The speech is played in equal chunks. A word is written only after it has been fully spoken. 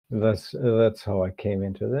that's how I came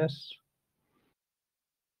into this.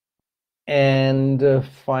 And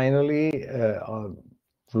finally,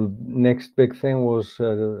 the next big thing was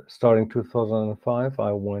starting 2005.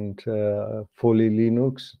 I went fully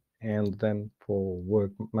Linux, and then for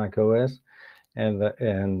work Mac OS,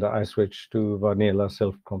 and I switched to vanilla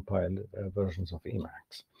self-compiled versions of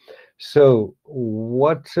Emacs. So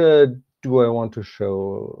what do I want to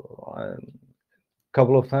show? A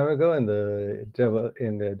couple of time ago in the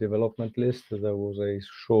development list, there was a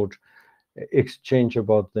short exchange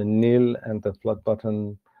about the nil and the flat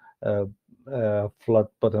button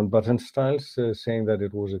button styles, saying that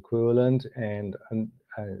it was equivalent, and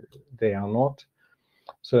they are not.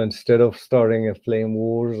 So instead of starting a flame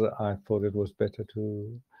wars, I thought it was better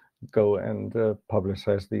to go and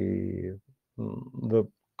publicize the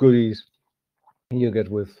goodies you get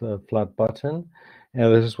with flat button.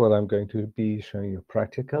 And this is what I'm going to be showing you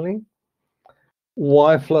practically.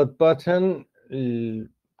 Why flat button?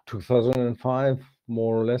 2005,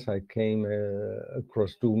 more or less, I came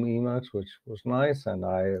across Doom Emacs, which was nice, and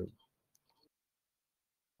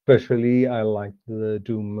especially I liked the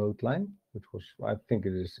Doom mode line, which was, I think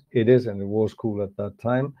it is, and it was cool at that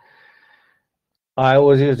time. I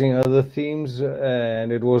was using other themes,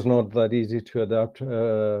 and it was not that easy to adapt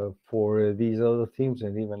for these other themes,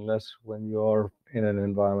 and even less when you are in an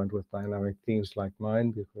environment with dynamic themes like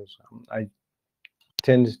mine, because I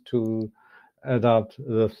tend to adapt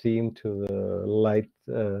the theme to the light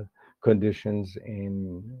conditions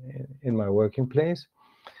in my working place.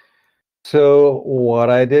 So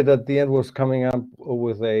what I did at the end was coming up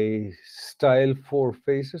with a style for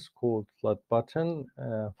faces called flat button,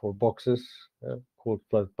 for boxes called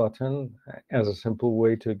flat button, as a simple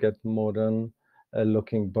way to get modern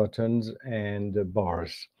looking buttons and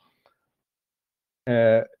bars.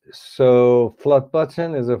 So flat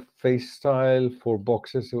button is a face style for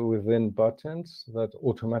boxes within buttons that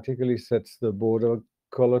automatically sets the border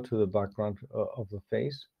color to the background of the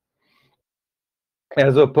face,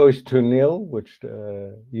 as opposed to nil, which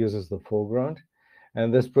uses the foreground.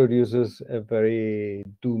 And this produces a very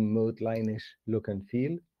Doom mode line-ish look and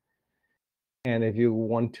feel. And if you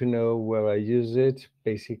want to know where I use it,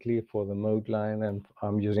 basically for the mode line, and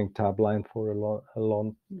I'm using tab line for a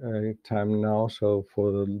long time now. So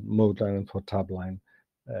for the mode line and for tab line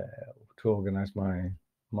to organize my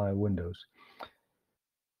windows.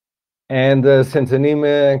 And since an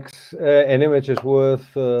image is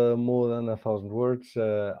worth more than 1,000 words,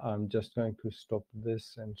 I'm just going to stop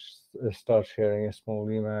this and start sharing a small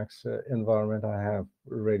Emacs environment I have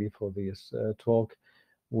ready for this talk,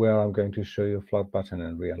 where I'm going to show you a flat button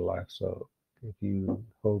in real life. So if you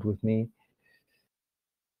hold with me,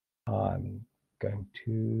 I'm going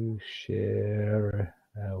to share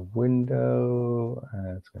a window,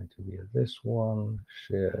 and it's going to be this one,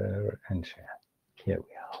 share and share. Here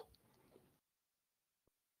we are.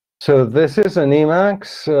 So this is an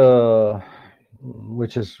Emacs,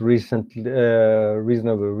 which is reasonably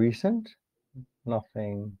recent.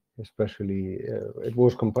 Nothing especially.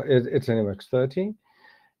 It's an Emacs 30,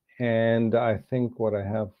 and I think what I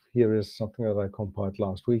have here is something that I compiled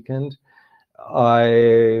last weekend.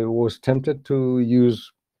 I was tempted to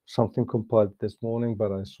use something compiled this morning,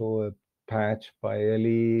 but I saw a patch by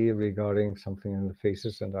Ellie regarding something in the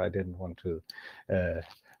faces, and I didn't want to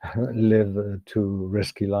live a too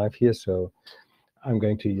risky life here, so I'm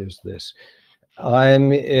going to use this. I'm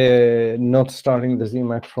not starting this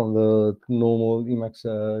Emacs from the normal Emacs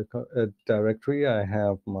directory. I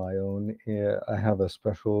have my own. I have a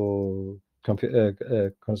special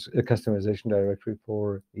customization directory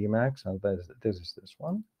for Emacs, and this is this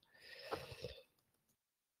one.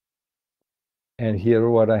 And here,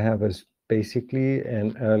 what I have is basically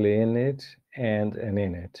an early init and an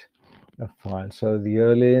init. A file. So the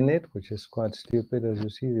early init, which is quite stupid, as you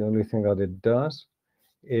see, the only thing that it does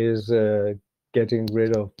is getting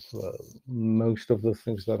rid of most of the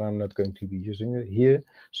things that I'm not going to be using here.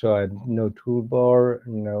 So I no toolbar,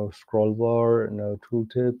 no scroll bar, no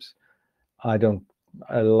tooltips. I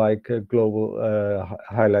like global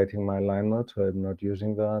highlighting my line mode, so I'm not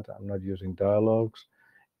using that. I'm not using dialogues.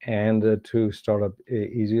 And to start up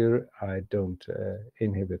easier, I don't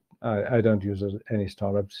inhibit. I don't use any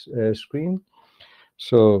startup screen.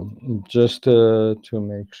 So just to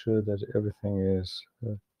make sure that everything is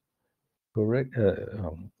correct,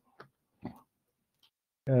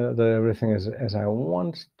 that everything is as I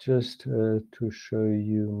want, just to show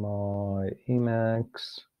you my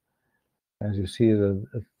Emacs. As you see, an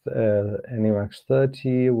Emacs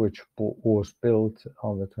 30, which was built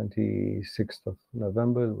on the 26th of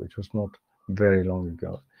November, which was not very long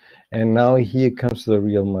ago. And now here comes the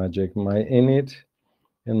real magic. My init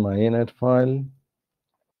in my init file.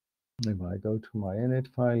 If I go to my init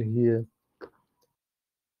file here,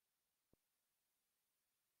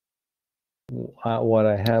 what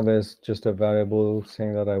I have is just a variable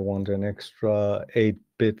saying that I want an extra 8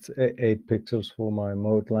 pixels for my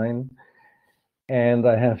mode line. And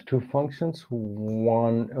I have two functions.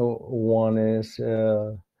 One is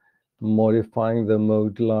modifying the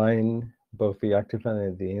mode line, both the active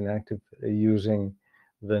and the inactive, using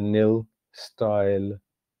the nil style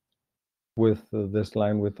with this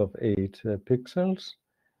line width of 8 pixels.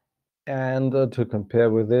 And to compare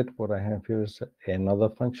with it, what I have here is another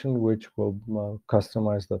function which will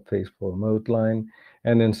customize the face for mode line.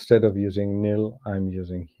 And instead of using nil, I'm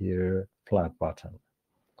using here flat button.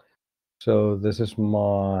 So this is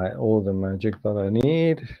all the magic that I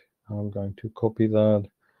need. I'm going to copy that,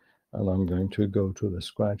 and I'm going to go to the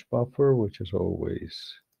scratch buffer, which is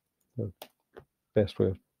always the best way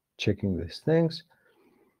of checking these things.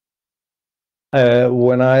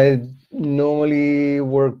 When I normally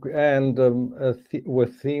work and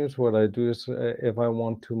with themes, what I do is if I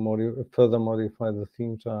want to further modify the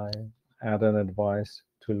themes, I add an advice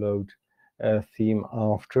to load a theme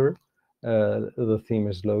after the theme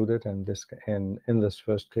is loaded. And in this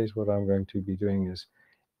first case, what I'm going to be doing is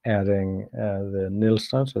adding the nil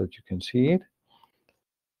style so that you can see it.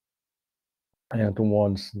 And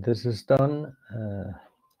once this is done,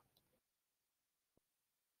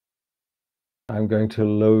 I'm going to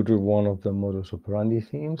load one of the modus operandi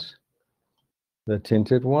themes, the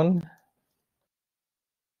tinted one.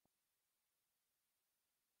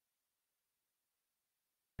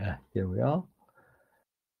 Here we are.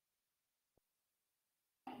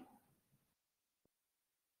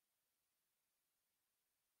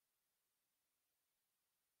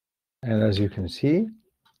 And as you can see,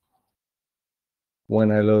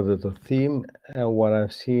 when I loaded the theme, what I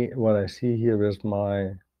see here is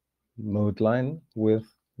my mode line with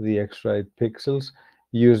the extra 8 pixels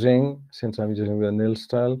since I'm using the nil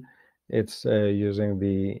style, it's using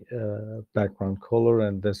the background color,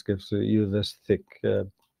 and this gives you this thick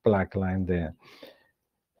black line there.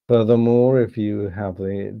 Furthermore, if you have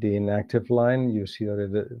the inactive line, you see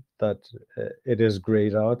that it is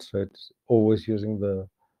grayed out, so it's always using the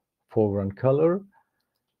foreground color.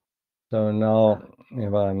 So now,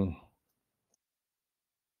 if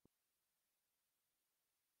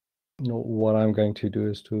what I'm going to do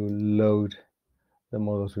is to load the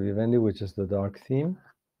models vivendi, which is the dark theme.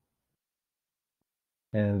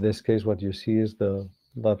 And in this case, what you see is the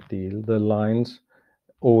lines,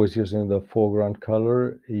 always using the foreground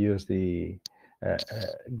color,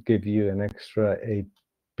 give you an extra 8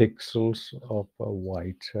 pixels of a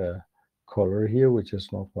white color here, which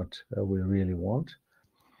is not what we really want.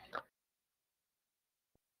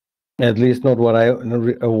 At least not what I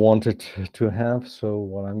wanted to have. So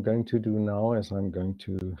what I'm going to do now is I'm going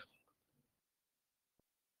to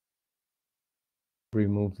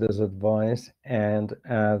remove this advice and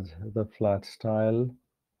add the flat style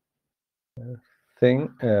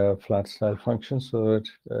flat style function, so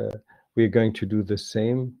that we're going to do the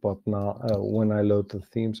same, but now when I load the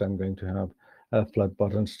themes, I'm going to have a flat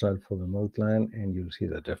button style for the mode line, and you'll see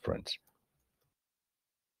the difference.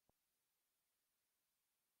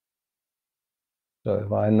 So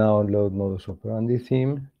if I now load modus operandi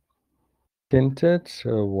theme tinted,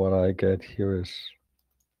 so what I get here is,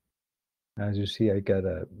 as you see, I get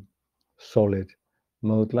a solid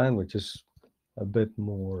mode line, which is a bit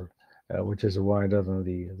more, which is wider than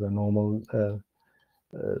the normal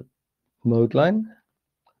mode line.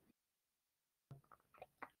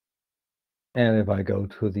 And if I go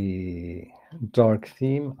to the dark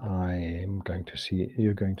theme,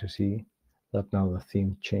 you're going to see that now the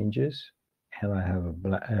theme changes, and I have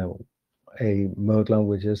a mode line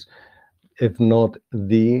which is, if not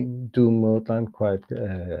the Doom mode line, quite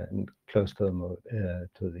close to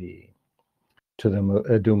the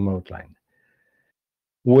Doom mode line.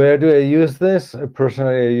 Where do I use this?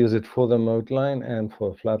 Personally, I use it for the mode line and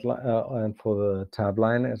for flat line and for the tab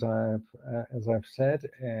line, as I've said,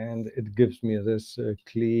 and it gives me this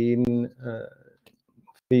clean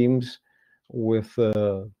themes with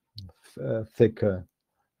thicker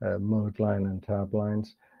mode line and tab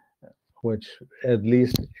lines, which at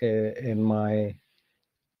least in my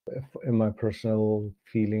personal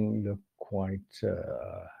feeling look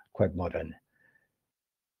quite modern.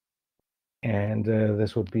 And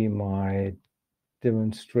this would be my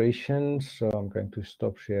demonstration. So I'm going to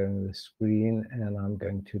stop sharing the screen, and I'm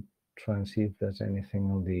going to try and see if there's anything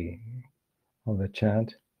on the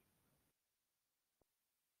chat.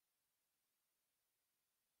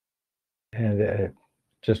 And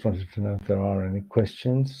just wanted to know if there are any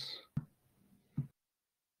questions.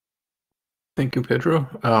 Thank you, Pedro.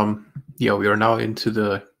 Yeah, we are now into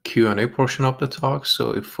the Q&A portion of the talk.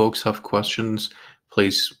 So if folks have questions,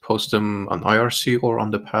 please post them on IRC or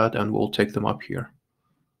on the pad, and we'll take them up here.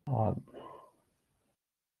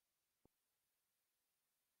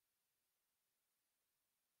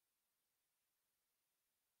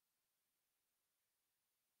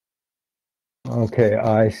 Okay,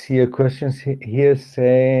 I see a question here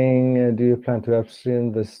saying, do you plan to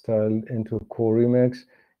upstream the style into core Emacs?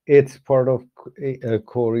 It's part of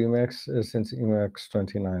core Emacs since Emacs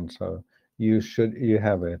 29, so you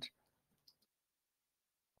have it.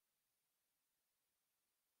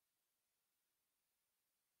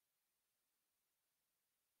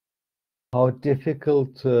 How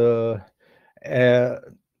difficult I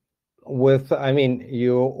mean,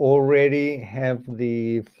 you already have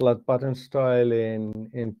the flat button style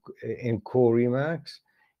in core Emacs,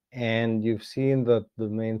 and you've seen that the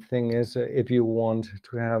main thing is if you want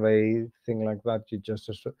to have a thing like that, you just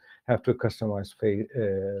have to customize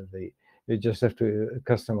you just have to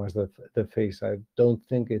customize the face. I don't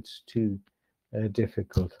think it's too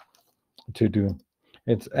difficult to do.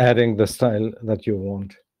 It's adding the style that you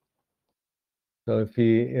want. So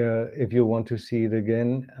if you want to see it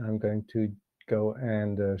again, I'm going to go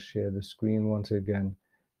and share the screen once again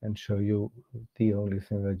and show you the only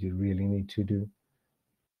thing that you really need to do.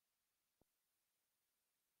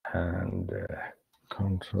 And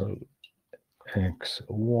Control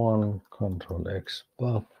X1, Control X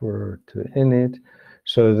buffer to init.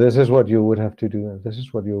 So this is what you would have to do. This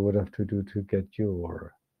is what you would have to do to get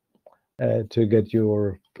your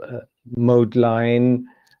mode line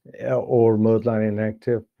or mode line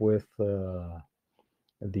inactive with a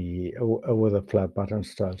flat button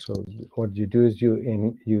style. So what you do is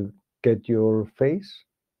you get your face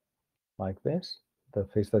like this, the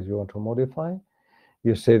face that you want to modify.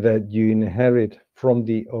 You say that you inherit from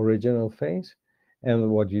the original face, and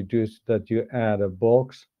what you do is that you add a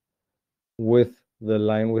box with the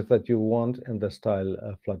line width that you want and the style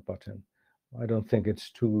flat button. I don't think it's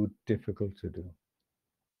too difficult to do.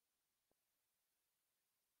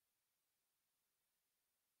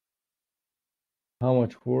 How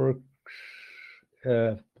much work?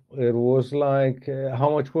 It was like how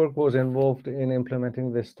much work was involved in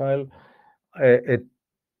implementing this style?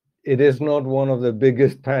 It is not one of the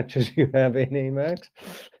biggest patches you have in Emacs.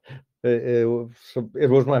 It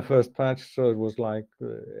was my first patch, so it was like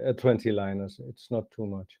 20 liners. It's not too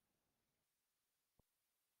much.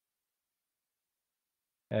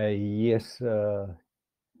 Yes,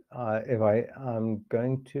 if I'm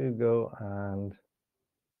going to go and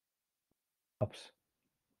oops,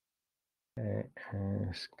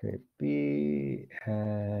 escape B,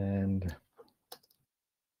 and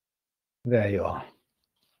there you are.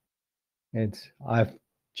 I've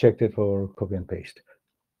checked it for copy and paste.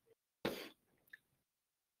 Of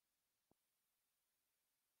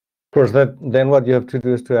course, then what you have to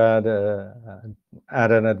do is to add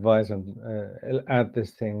an advice and add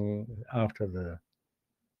this thing after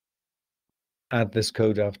add this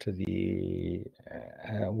code after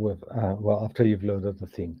after you've loaded the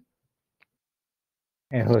theme.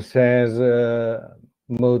 And who says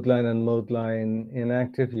mode line and mode line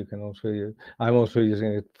inactive? You can also use. I'm also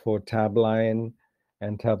using it for tab line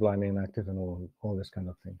and tab line inactive and all this kind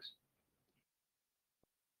of things.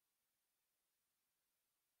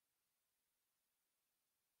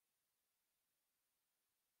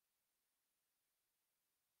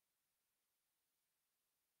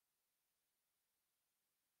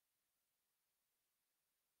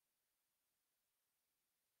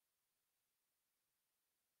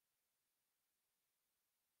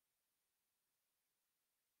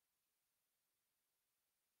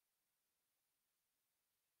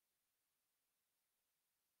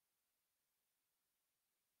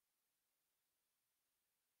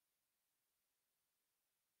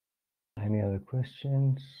 Any other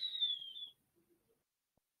questions?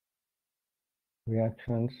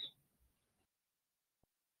 Reactions?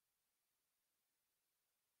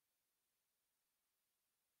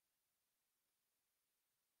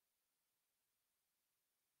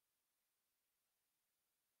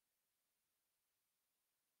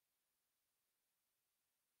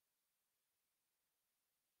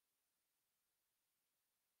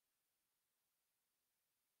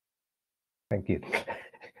 Thank you.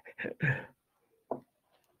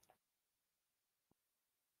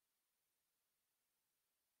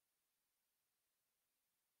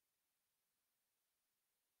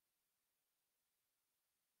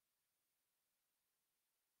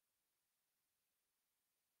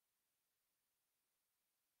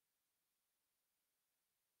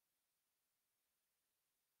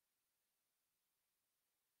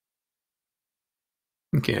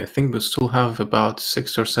 Okay, I think we still have about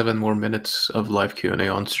 6 or 7 more minutes of live Q&A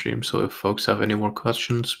on stream, so if folks have any more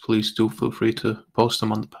questions, please do feel free to post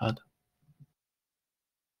them on the pad.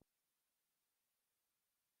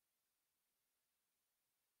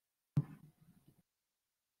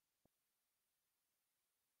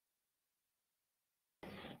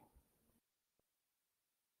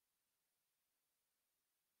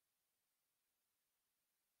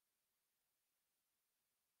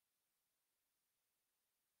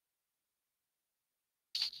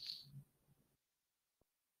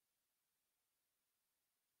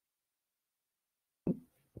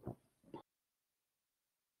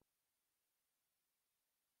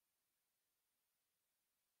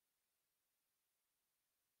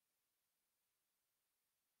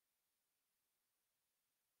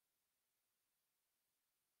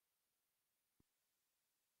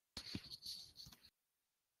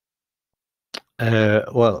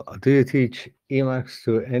 Well, do you teach Emacs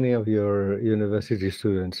to any of your university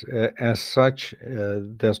students? As such,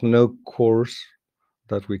 there's no course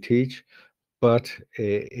that we teach, but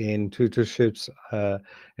in tutorships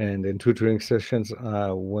and in tutoring sessions,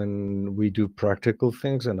 when we do practical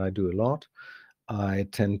things, and I do a lot, I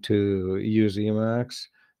tend to use Emacs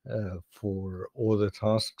for all the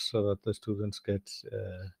tasks so that the students get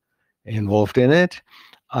involved in it.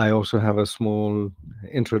 I also have a small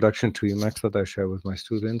introduction to Emacs that I share with my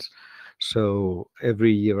students. So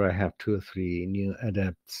every year I have 2 or 3 new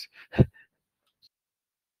adepts.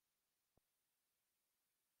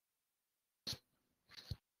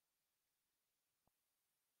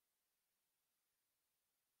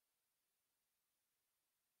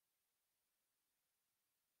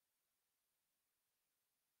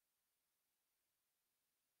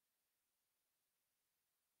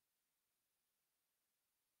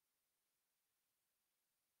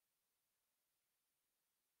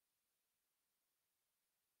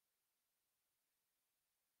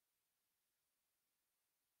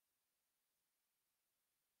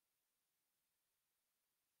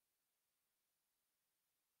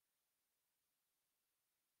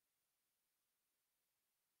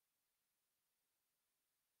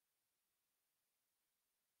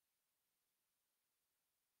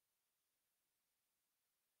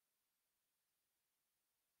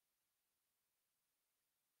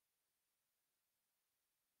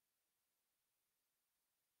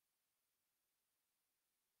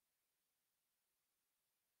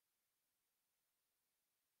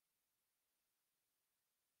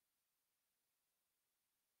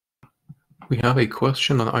 We have a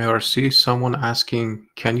question on IRC, someone asking,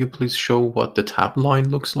 can you please show what the tab line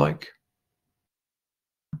looks like?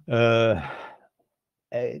 Just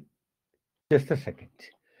a second.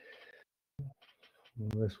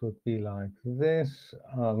 This would be like this.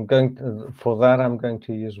 I'm going to, for that, I'm going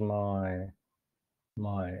to use my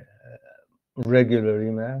regular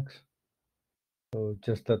Emacs. So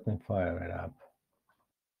just let me fire it up.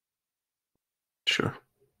 Sure.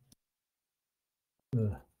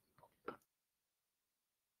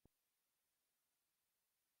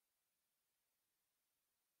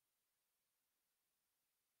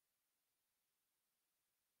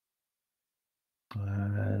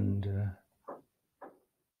 And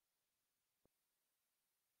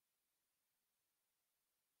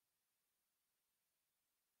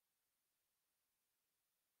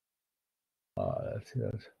let's see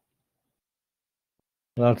that.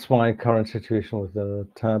 That's my current situation with the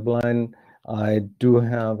tab line. I do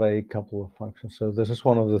have a couple of functions. So this is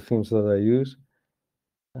one of the themes that I use.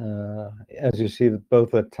 As you see,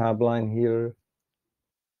 both the tab line here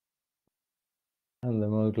and the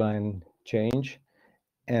mode line change.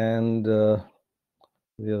 And the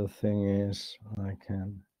other thing is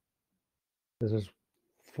this is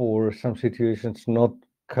for some situations, not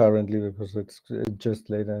currently because it's just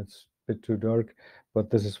late and it's a bit too dark, but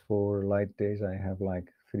this is for light days. I have like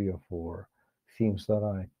 3 or 4 themes that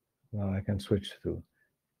I can switch through.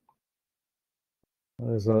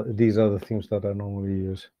 These are the themes that I normally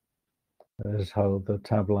use. This is how the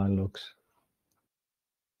tab line looks.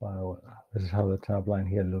 This is how the tab line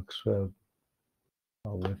here looks with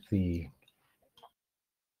the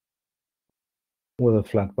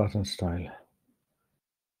flat button style.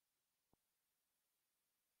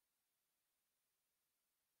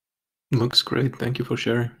 Looks great. Thank you for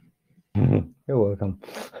sharing. You're welcome.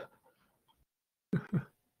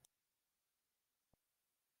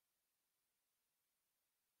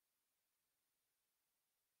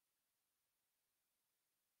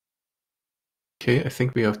 Okay, I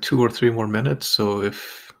think we have 2 or 3 more minutes. So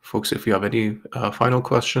if you have any final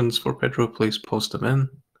questions for Pedro, please post them in.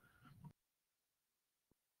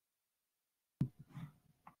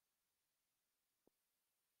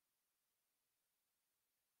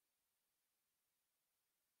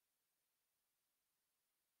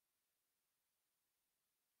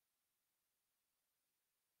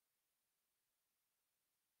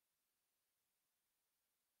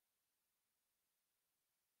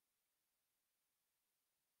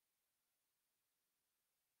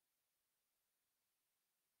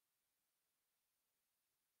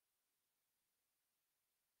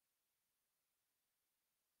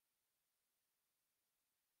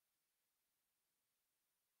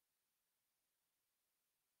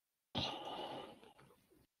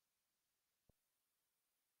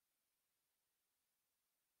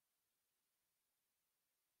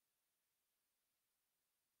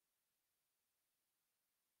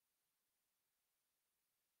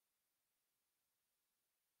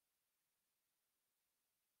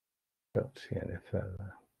 Don't see any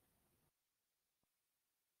further.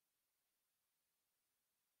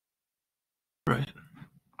 Right.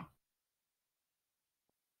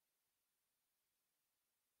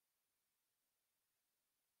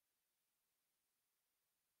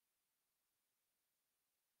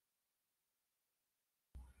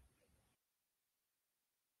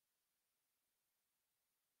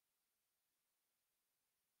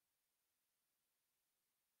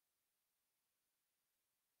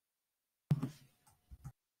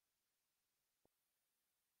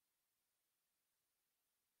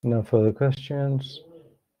 No further questions.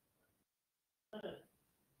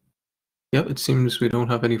 Yep, it seems we don't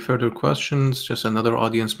have any further questions. Just another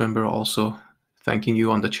audience member also thanking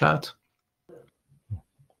you on the chat.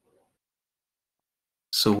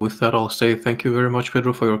 So with that, I'll say thank you very much,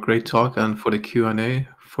 Pedro, for your great talk and for the Q&A,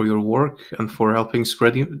 for your work, and for helping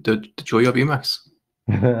spread the joy of Emacs.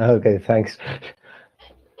 Okay, thanks.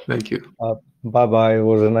 Thank you. Bye-bye. It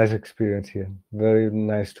was a nice experience here. Very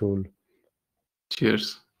nice tool.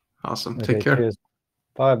 Cheers. Awesome. Okay, Take care. cheers.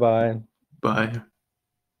 Bye-bye. Bye.